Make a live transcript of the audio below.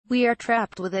We are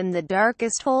trapped within the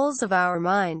darkest holes of our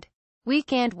mind. We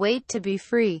can't wait to be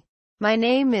free. My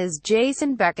name is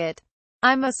Jason Beckett.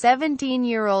 I'm a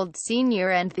 17-year-old senior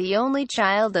and the only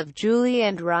child of Julie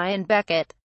and Ryan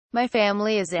Beckett. My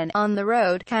family is an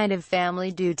on-the-road kind of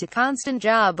family due to constant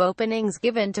job openings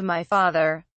given to my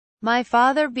father. My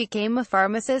father became a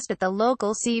pharmacist at the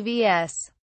local CVS.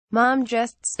 Mom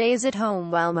just stays at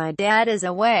home while my dad is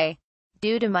away.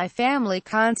 Due to my family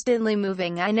constantly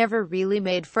moving, I never really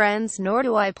made friends, nor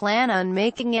do I plan on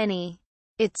making any.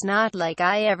 It's not like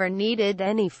I ever needed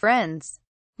any friends.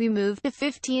 We moved to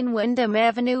 15 Wyndham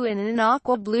Avenue in an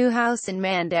aqua blue house in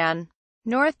Mandan,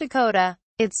 North Dakota.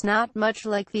 It's not much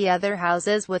like the other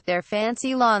houses with their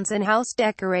fancy lawns and house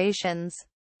decorations.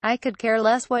 I could care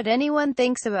less what anyone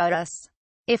thinks about us.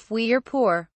 If we are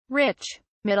poor, rich,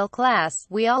 middle class,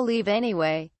 we all leave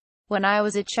anyway. When I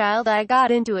was a child, I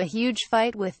got into a huge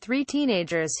fight with 3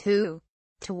 teenagers who,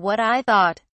 to what I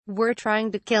thought, were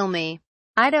trying to kill me.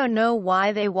 I don't know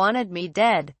why they wanted me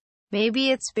dead.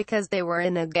 Maybe it's because they were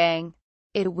in a gang.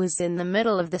 It was in the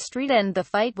middle of the street and the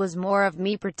fight was more of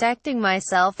me protecting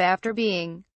myself after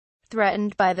being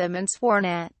threatened by them and sworn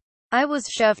at. I was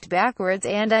shoved backwards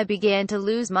and I began to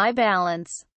lose my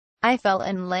balance. I fell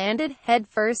and landed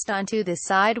headfirst onto the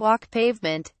sidewalk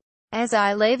pavement. As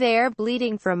I lay there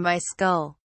bleeding from my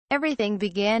skull, everything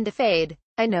began to fade.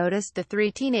 I noticed the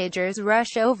 3 teenagers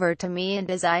rush over to me, and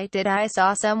as I did, I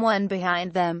saw someone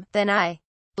behind them. Then I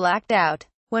blacked out.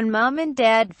 When Mom and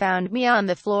Dad found me on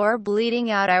the floor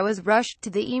bleeding out, I was rushed to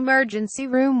the emergency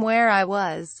room where I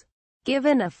was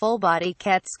given a full-body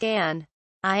CAT scan.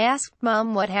 I asked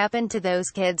Mom what happened to those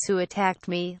kids who attacked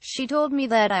me. She told me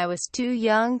that I was too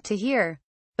young to hear,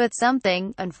 but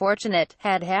something unfortunate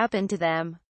had happened to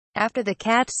them. After the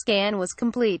CAT scan was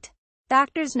complete,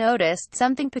 doctors noticed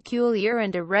something peculiar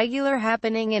and irregular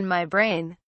happening in my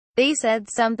brain. They said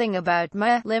something about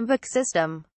my limbic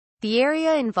system, the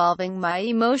area involving my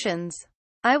emotions.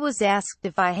 I was asked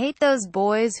if I hate those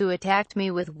boys who attacked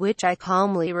me, with which I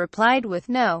calmly replied with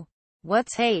no.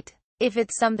 What's hate? If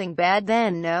it's something bad,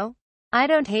 then no. I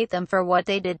don't hate them for what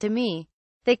they did to me.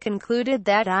 They concluded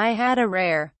that I had a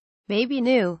rare, maybe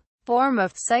new, form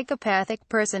of psychopathic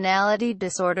personality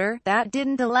disorder that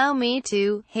didn't allow me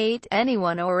to hate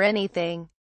anyone or anything.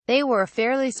 They were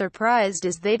fairly surprised,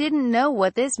 as they didn't know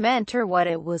what this meant or what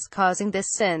it was causing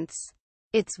this sense.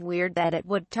 It's weird that it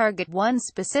would target one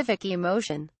specific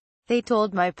emotion. They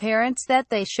told my parents that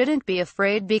they shouldn't be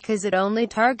afraid because it only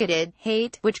targeted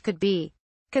hate, which could be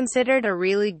considered a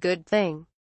really good thing.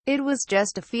 It was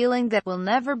just a feeling that will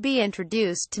never be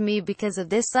introduced to me because of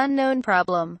this unknown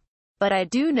problem. But I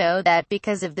do know that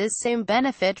because of this same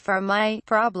benefit from my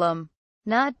problem,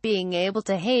 not being able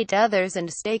to hate others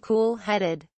and stay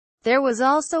cool-headed, there was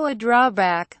also a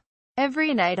drawback.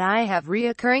 Every night I have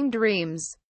reoccurring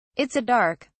dreams. It's a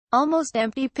dark, almost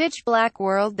empty pitch-black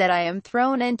world that I am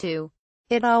thrown into.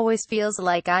 It always feels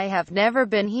like I have never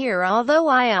been here, although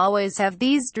I always have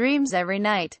these dreams every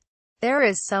night. There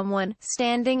is someone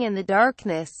standing in the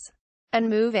darkness and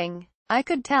moving. I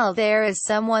could tell there is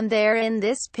someone there in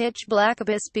this pitch-black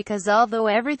abyss because although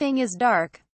everything is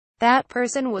dark, that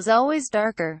person was always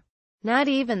darker. Not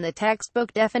even the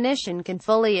textbook definition can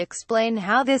fully explain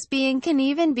how this being can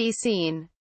even be seen.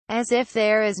 As if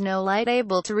there is no light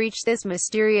able to reach this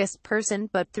mysterious person,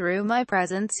 but through my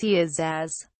presence he is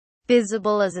as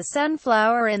visible as a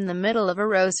sunflower in the middle of a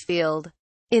rose field.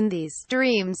 In these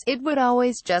dreams, it would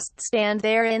always just stand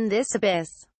there in this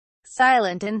abyss,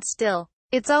 silent and still.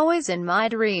 It's always in my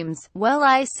dreams. Well,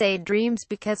 I say dreams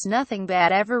because nothing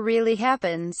bad ever really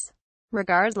happens.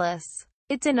 Regardless,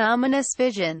 it's an ominous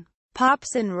vision.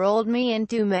 Pops enrolled me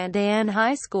into Mandan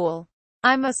High School.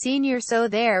 I'm a senior, so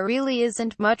there really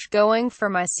isn't much going for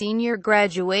my senior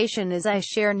graduation, as I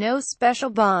share no special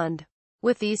bond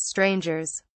with these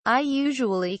strangers. I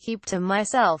usually keep to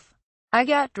myself. I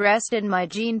got dressed in my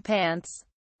jean pants,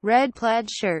 red plaid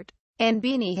shirt, and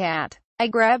beanie hat. I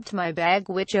grabbed my bag,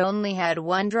 which only had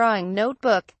 1 drawing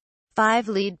notebook, 5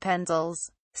 lead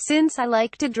pencils, since I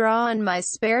like to draw in my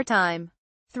spare time,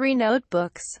 3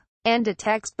 notebooks, and a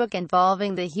textbook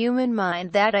involving the human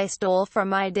mind that I stole from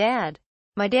my dad.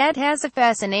 My dad has a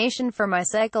fascination for my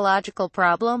psychological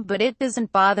problem, but it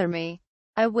doesn't bother me.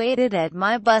 I waited at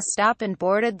my bus stop and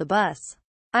boarded the bus.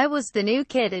 I was the new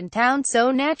kid in town, so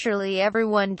naturally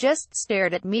everyone just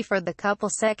stared at me for the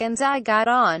couple seconds I got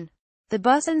on the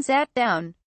bus and sat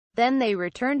down. Then they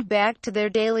returned back to their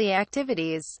daily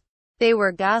activities. They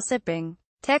were gossiping,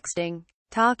 texting,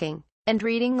 talking, and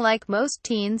reading like most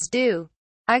teens do.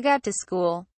 I got to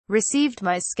school, received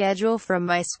my schedule from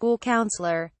my school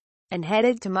counselor, and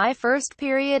headed to my first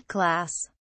period class.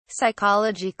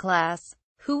 Psychology class.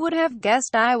 Who would have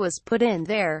guessed I was put in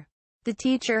there? The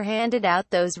teacher handed out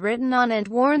those written on and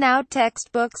worn out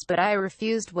textbooks, but I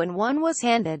refused when one was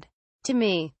handed to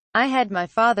me. I had my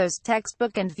father's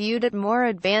textbook and viewed it more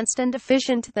advanced and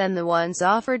efficient than the ones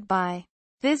offered by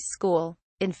this school.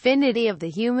 Infinity of the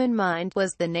Human Mind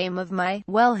was the name of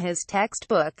his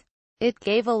textbook. It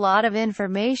gave a lot of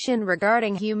information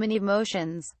regarding human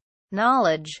emotions,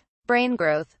 knowledge, brain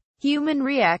growth, human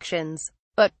reactions.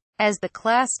 But as the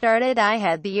class started, I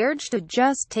had the urge to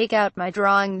just take out my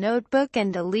drawing notebook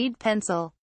and a lead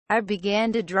pencil. I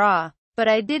began to draw, but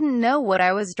I didn't know what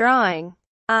I was drawing.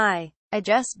 I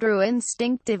just drew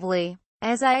instinctively.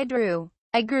 As I drew,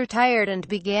 I grew tired and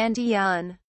began to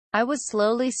yawn. I was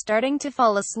slowly starting to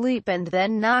fall asleep and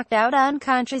then knocked out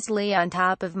unconsciously on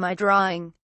top of my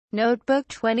drawing notebook.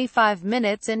 25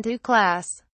 minutes into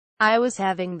class, I was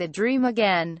having the dream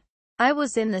again. I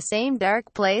was in the same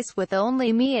dark place with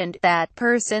only me and that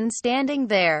person standing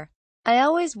there. I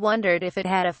always wondered if it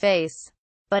had a face,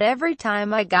 but every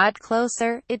time I got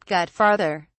closer, it got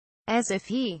farther, as if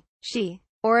he, she,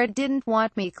 or it didn't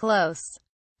want me close.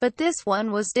 But this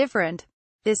one was different.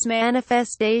 This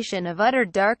manifestation of utter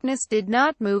darkness did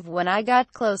not move when I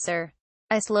got closer.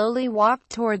 I slowly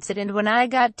walked towards it, and when I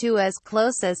got to as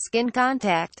close as skin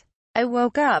contact, I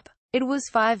woke up. It was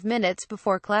 5 minutes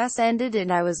before class ended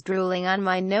and I was drooling on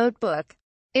my notebook.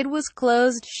 It was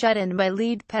closed shut and my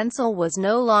lead pencil was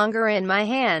no longer in my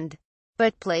hand,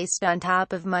 but placed on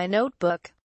top of my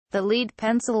notebook. The lead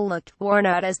pencil looked worn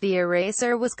out as the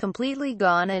eraser was completely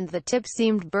gone and the tip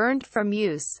seemed burnt from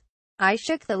use. I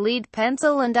shook the lead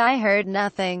pencil and I heard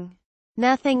nothing.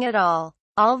 Nothing at all.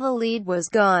 All the lead was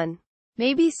gone.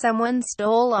 Maybe someone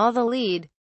stole all the lead.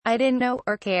 I didn't know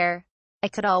or care. I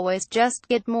could always just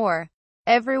get more.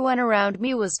 Everyone around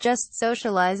me was just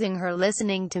socializing or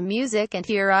listening to music, and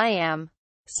here I am,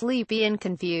 sleepy and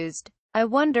confused. I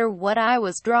wonder what I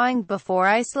was drawing before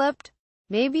I slept.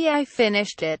 Maybe I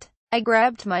finished it. I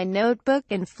grabbed my notebook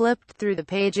and flipped through the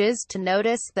pages to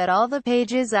notice that all the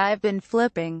pages I've been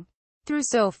flipping through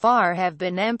so far have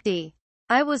been empty.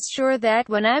 I was sure that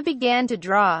when I began to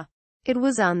draw, it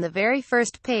was on the very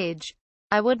first page.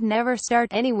 I would never start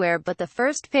anywhere but the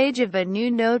first page of a new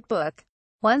notebook.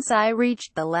 Once I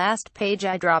reached the last page,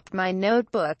 I dropped my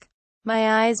notebook.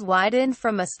 My eyes widened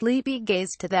from a sleepy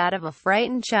gaze to that of a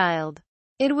frightened child.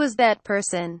 It was that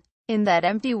person, in that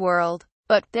empty world,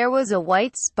 but there was a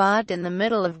white spot in the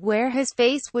middle of where his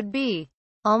face would be,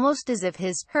 almost as if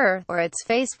his, her, or its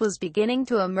face was beginning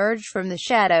to emerge from the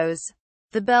shadows.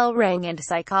 The bell rang and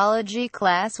psychology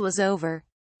class was over.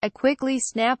 I quickly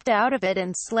snapped out of it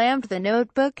and slammed the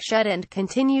notebook shut and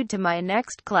continued to my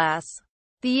next class.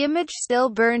 The image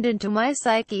still burned into my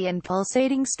psyche and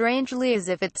pulsating strangely as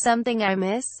if it's something I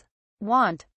miss,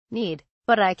 want, need,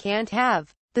 but I can't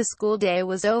have. The school day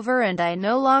was over and I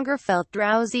no longer felt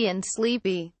drowsy and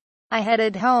sleepy. I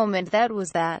headed home and that was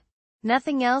that.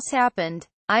 Nothing else happened.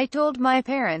 I told my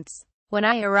parents, when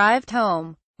I arrived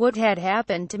home, what had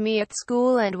happened to me at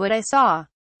school and what I saw.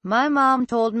 My mom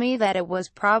told me that it was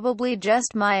probably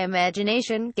just my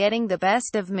imagination getting the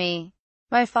best of me.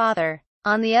 My father,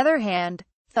 on the other hand,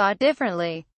 thought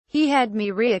differently. He had me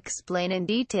re-explain in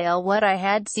detail what I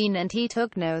had seen and he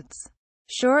took notes.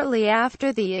 Shortly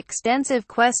after the extensive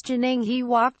questioning, he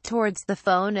walked towards the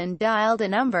phone and dialed a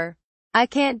number. I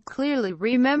can't clearly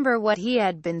remember what he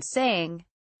had been saying.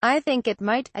 I think it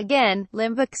might, again,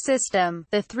 limbic system,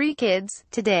 the 3 kids,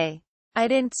 today. I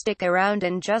didn't stick around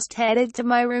and just headed to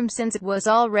my room since it was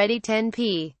already 10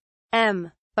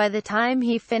 p.m. By the time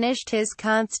he finished his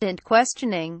constant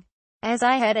questioning, as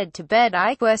I headed to bed,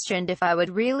 I questioned if I would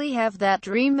really have that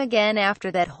dream again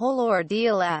after that whole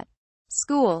ordeal at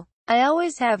school. I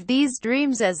always have these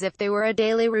dreams as if they were a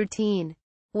daily routine.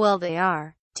 Well, they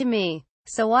are, to me.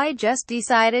 So I just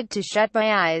decided to shut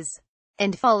my eyes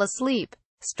and fall asleep.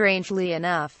 Strangely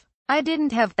enough, I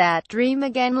didn't have that dream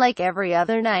again like every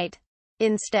other night.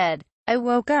 Instead, I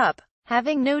woke up,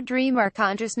 having no dream or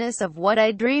consciousness of what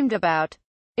I dreamed about.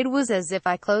 It was as if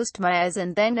I closed my eyes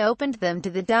and then opened them to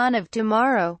the dawn of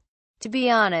tomorrow. To be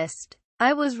honest,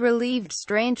 I was relieved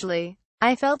strangely.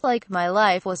 I felt like my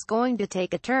life was going to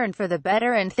take a turn for the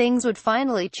better and things would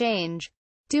finally change.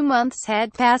 2 months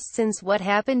had passed since what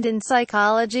happened in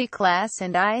psychology class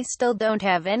and I still don't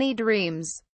have any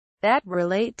dreams that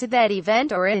relate to that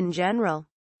event or in general.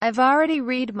 I've already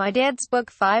read my dad's book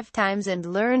 5 times and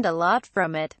learned a lot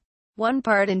from it. One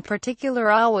part in particular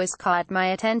always caught my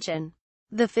attention.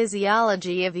 The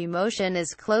physiology of emotion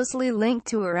is closely linked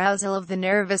to arousal of the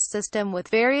nervous system, with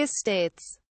various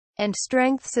states and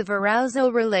strengths of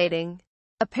arousal relating,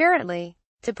 apparently,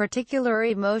 to particular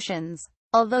emotions.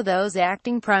 Although those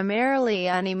acting primarily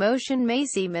on emotion may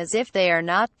seem as if they are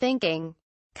not thinking,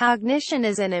 cognition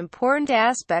is an important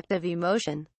aspect of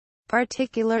emotion,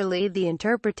 particularly the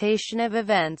interpretation of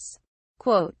events.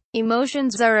 Quote,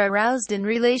 emotions are aroused in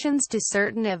relations to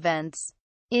certain events.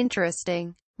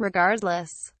 Interesting.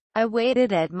 Regardless, I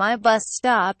waited at my bus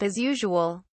stop as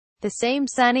usual. The same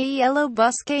sunny yellow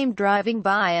bus came driving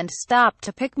by and stopped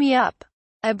to pick me up.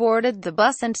 I boarded the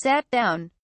bus and sat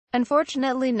down,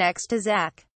 unfortunately next to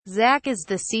Zach. Zach is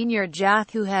the senior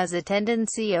jock who has a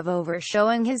tendency of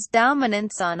overshowing his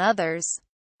dominance on others.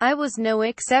 I was no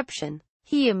exception.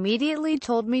 He immediately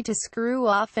told me to screw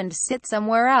off and sit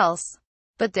somewhere else.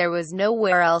 But there was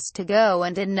nowhere else to go,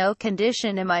 and in no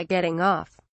condition am I getting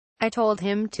off. I told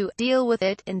him to deal with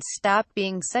it and stop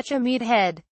being such a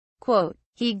meathead. Quote,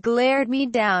 he glared me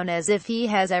down as if he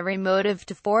has every motive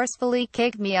to forcefully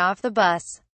kick me off the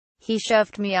bus. He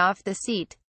shoved me off the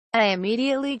seat. I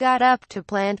immediately got up to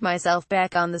plant myself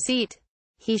back on the seat.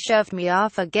 He shoved me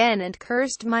off again and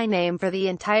cursed my name for the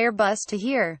entire bus to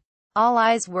hear. All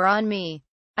eyes were on me.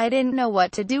 I didn't know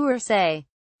what to do or say.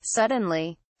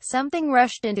 Suddenly, something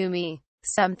rushed into me.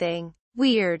 Something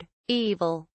weird,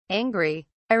 evil, angry.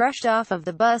 I rushed off of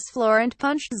the bus floor and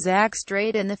punched Zach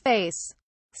straight in the face,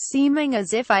 seeming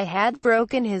as if I had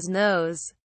broken his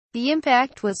nose. The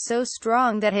impact was so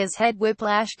strong that his head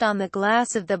whiplashed on the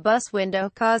glass of the bus window,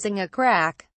 causing a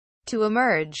crack to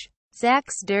emerge.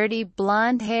 Zach's dirty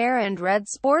blonde hair and red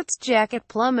sports jacket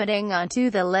plummeting onto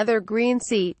the leather green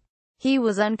seat. He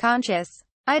was unconscious.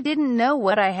 I didn't know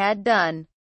what I had done,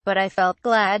 but I felt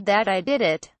glad that I did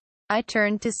it. I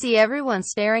turned to see everyone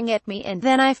staring at me, and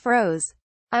then I froze.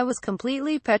 I was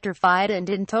completely petrified and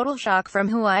in total shock from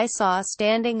who I saw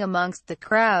standing amongst the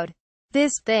crowd.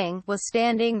 This thing was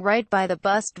standing right by the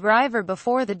bus driver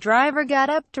before the driver got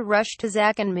up to rush to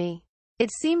Zach and me.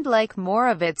 It seemed like more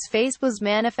of its face was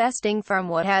manifesting from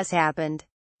what has happened.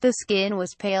 The skin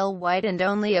was pale white and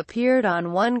only appeared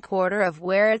on 1/4 of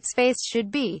where its face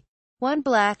should be. One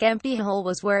black empty hole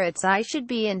was where its eye should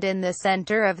be, and in the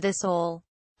center of this hole,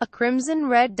 a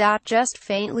crimson-red dot just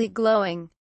faintly glowing.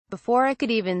 Before I could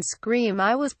even scream,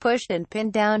 I was pushed and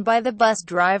pinned down by the bus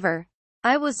driver.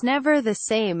 I was never the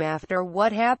same after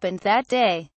what happened that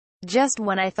day. Just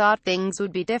when I thought things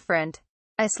would be different,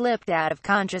 I slipped out of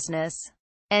consciousness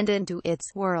and into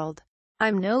its world.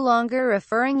 I'm no longer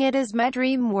referring it as my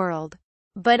dream world,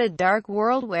 but a dark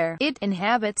world where it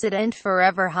inhabits it and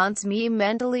forever haunts me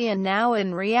mentally and now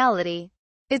in reality.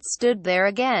 It stood there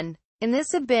again, in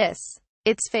this abyss,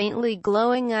 its faintly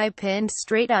glowing eye pinned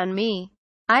straight on me.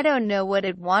 I don't know what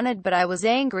it wanted, but I was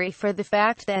angry for the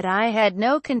fact that I had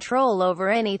no control over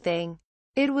anything.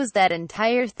 It was that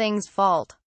entire thing's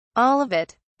fault. All of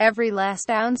it. Every last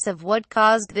ounce of what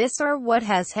caused this or what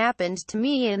has happened to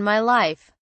me in my life.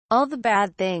 All the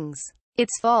bad things.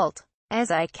 Its fault.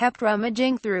 As I kept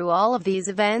rummaging through all of these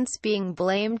events being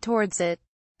blamed towards it,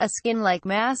 a skin-like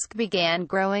mask began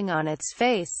growing on its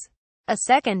face. A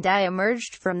second eye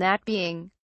emerged from that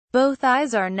being. Both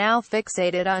eyes are now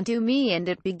fixated onto me, and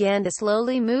it began to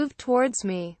slowly move towards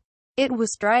me. It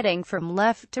was striding from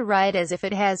left to right as if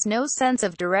it has no sense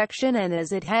of direction, and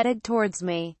as it headed towards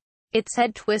me, its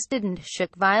head twisted and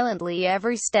shook violently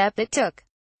every step it took.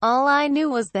 All I knew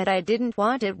was that I didn't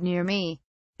want it near me.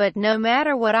 But no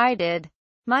matter what I did,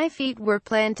 my feet were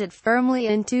planted firmly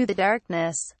into the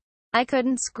darkness. I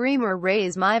couldn't scream or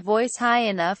raise my voice high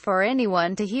enough for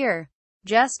anyone to hear.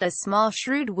 Just a small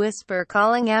shrewd whisper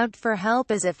calling out for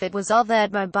help, as if it was all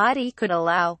that my body could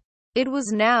allow. It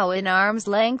was now in arm's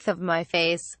length of my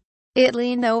face. It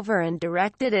leaned over and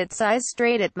directed its eyes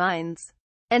straight at mine.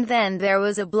 And then there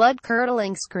was a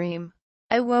blood-curdling scream.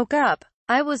 I woke up.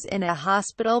 I was in a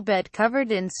hospital bed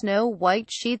covered in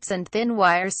snow-white sheets and thin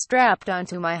wires strapped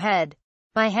onto my head.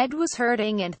 My head was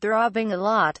hurting and throbbing a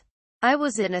lot. I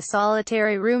was in a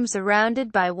solitary room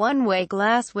surrounded by one-way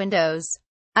glass windows.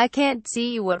 I can't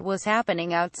see what was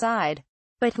happening outside,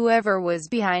 but whoever was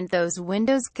behind those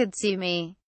windows could see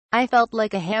me. I felt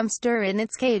like a hamster in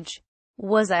its cage.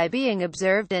 Was I being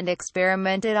observed and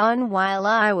experimented on while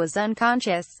I was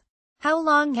unconscious? How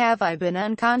long have I been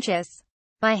unconscious?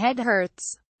 My head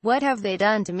hurts. What have they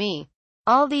done to me?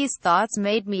 All these thoughts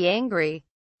made me angry.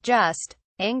 Just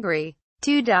angry.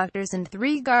 2 doctors and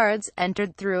 3 guards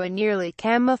entered through a nearly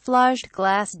camouflaged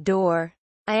glass door.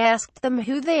 I asked them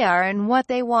who they are and what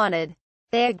they wanted.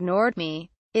 They ignored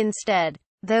me. Instead,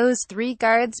 those 3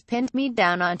 guards pinned me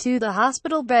down onto the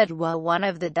hospital bed while one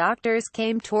of the doctors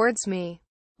came towards me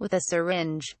with a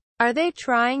syringe. Are they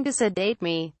trying to sedate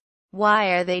me? Why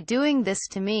are they doing this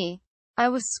to me? I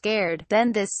was scared.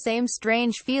 Then this same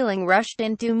strange feeling rushed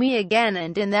into me again,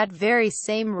 and in that very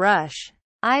same rush,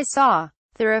 I saw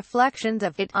the reflections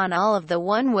of it on all of the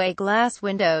one-way glass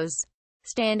windows,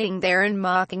 standing there and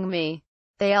mocking me.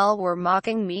 They all were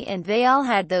mocking me, and they all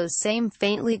had those same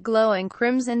faintly glowing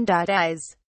crimson-dot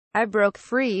eyes. I broke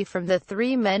free from the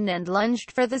three men and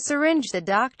lunged for the syringe the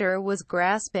doctor was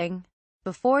grasping.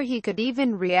 Before he could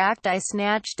even react, I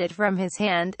snatched it from his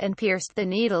hand and pierced the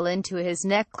needle into his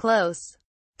neck close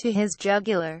to his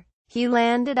jugular. He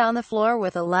landed on the floor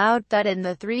with a loud thud, and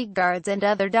the three guards and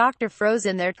other doctor froze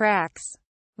in their tracks.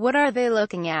 What are they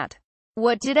looking at?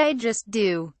 What did I just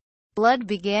do? Blood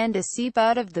began to seep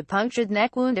out of the punctured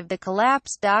neck wound of the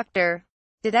collapsed doctor.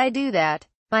 Did I do that?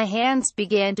 My hands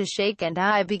began to shake and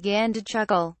I began to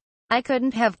chuckle. I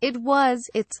couldn't have. It was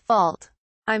its fault.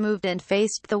 I moved and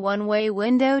faced the one-way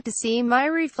window to see my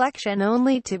reflection,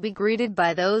 only to be greeted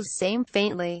by those same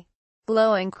faintly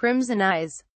glowing crimson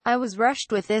eyes. I was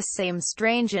rushed with this same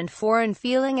strange and foreign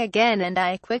feeling again, and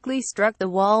I quickly struck the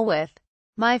wall with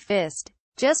my fist,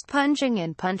 just punching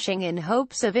and punching in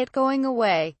hopes of it going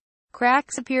away.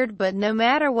 Cracks appeared, but no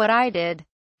matter what I did,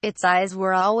 its eyes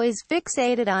were always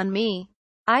fixated on me.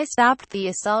 I stopped the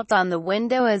assault on the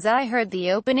window as I heard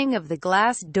the opening of the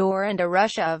glass door and a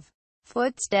rush of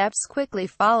footsteps quickly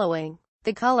following.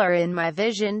 The color in my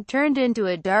vision turned into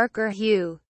a darker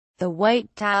hue. The white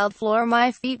tiled floor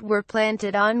my feet were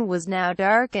planted on was now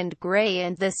dark and gray,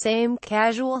 and the same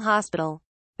casual hospital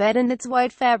bed and its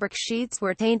white fabric sheets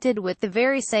were tainted with the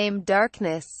very same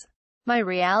darkness. My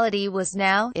reality was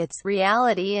now its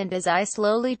reality, and as I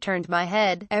slowly turned my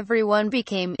head, everyone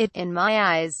became it in my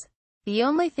eyes. The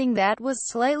only thing that was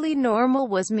slightly normal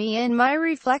was me and my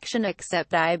reflection,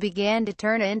 except I began to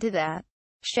turn into that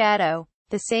shadow.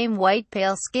 The same white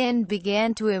pale skin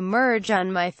began to emerge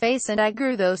on my face, and I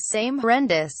grew those same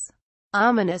horrendous,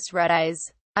 ominous red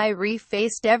eyes. I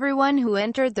refaced everyone who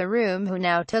entered the room, who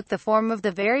now took the form of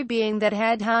the very being that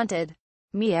had haunted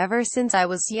me ever since I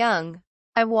was young.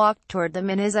 I walked toward them,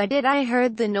 and as I did, I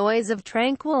heard the noise of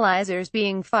tranquilizers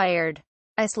being fired.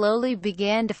 I slowly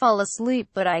began to fall asleep,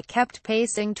 but I kept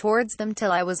pacing towards them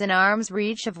till I was in arm's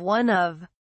reach of one of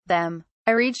them.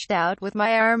 I reached out with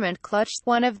my arm and clutched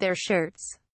one of their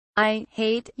shirts. "I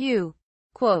hate you,"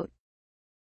 quote.